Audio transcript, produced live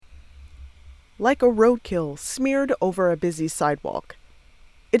like a roadkill smeared over a busy sidewalk.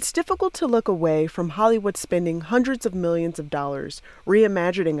 It's difficult to look away from Hollywood spending hundreds of millions of dollars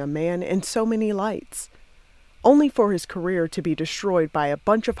reimagining a man in so many lights, only for his career to be destroyed by a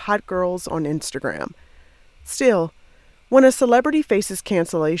bunch of hot girls on Instagram. Still, when a celebrity faces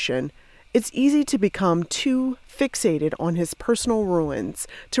cancellation, it's easy to become too fixated on his personal ruins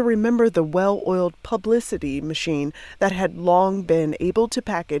to remember the well-oiled publicity machine that had long been able to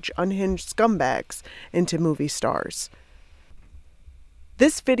package unhinged scumbags into movie stars.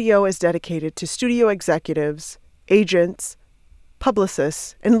 This video is dedicated to studio executives, agents,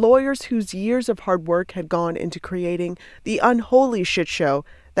 publicists, and lawyers whose years of hard work had gone into creating the unholy shit show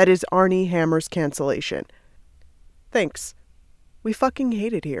that is Armie Hammer's cancellation. Thanks. We fucking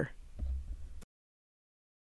hate it here.